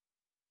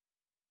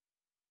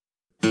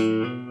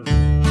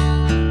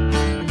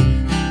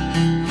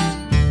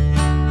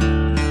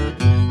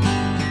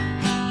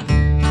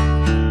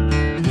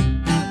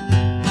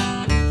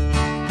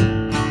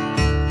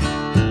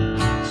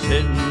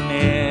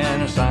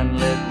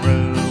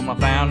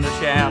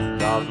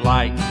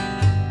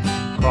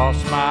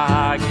across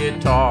my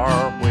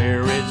guitar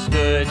where it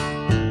stood.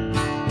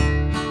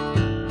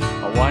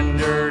 I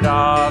wondered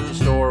of the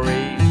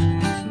stories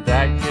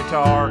that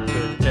guitar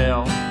could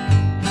tell,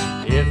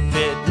 if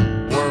it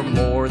were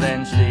more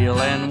than steel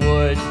and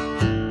wood.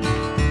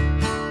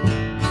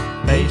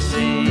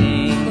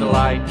 Facing the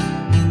light,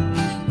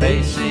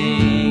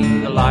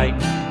 facing the light.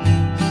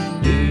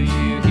 Do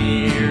you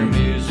hear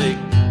music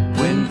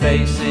when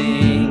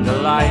facing the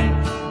light?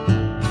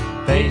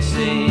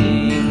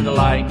 Facing the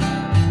light,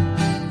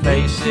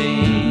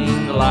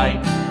 facing the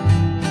light.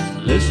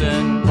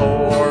 Listen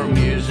for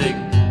music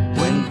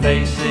when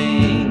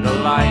facing the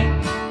light.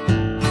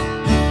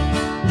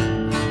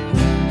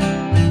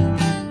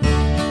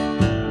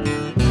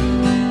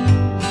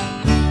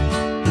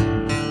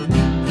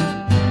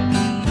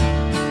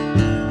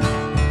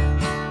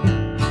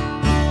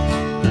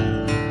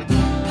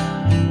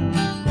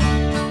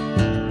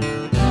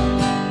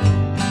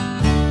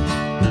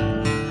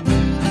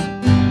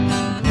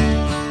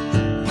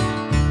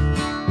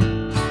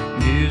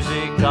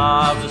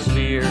 Of the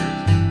spheres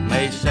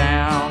may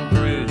sound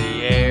through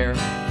the air,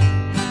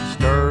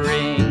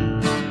 stirring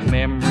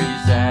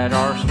memories that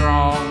are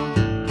strong.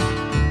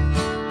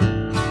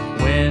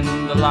 When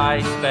the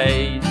light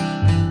fades,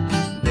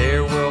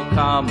 there will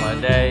come a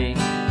day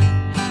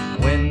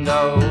when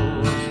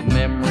those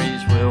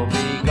memories will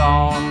be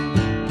gone.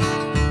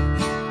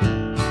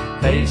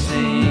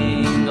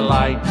 Facing the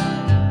light,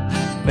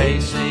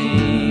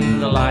 facing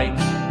the light.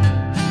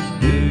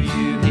 Do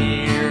you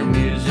hear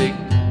music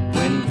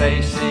when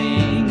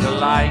facing the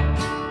light?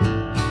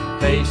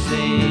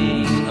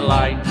 Facing the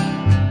light,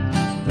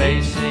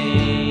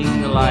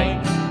 facing the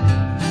light.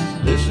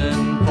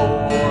 Listen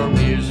for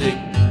music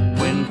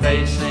when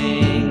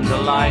facing the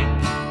light.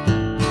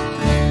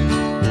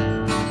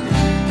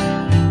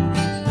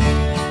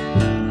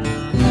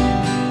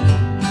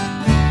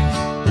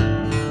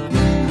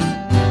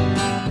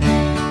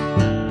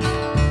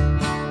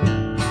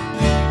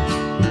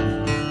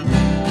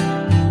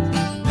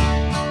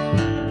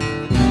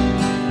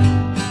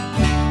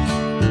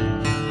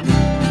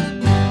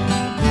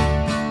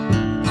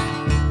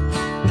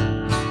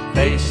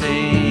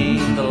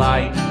 Facing the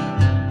light,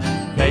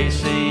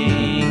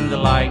 facing the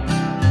light.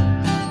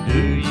 Do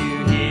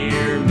you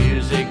hear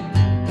music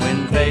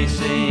when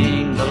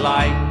facing the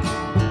light?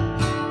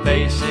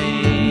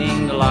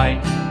 Facing the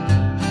light,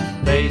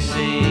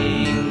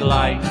 facing the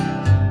light.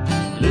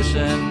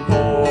 Listen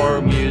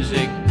for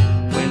music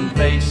when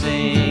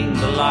facing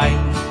the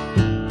light.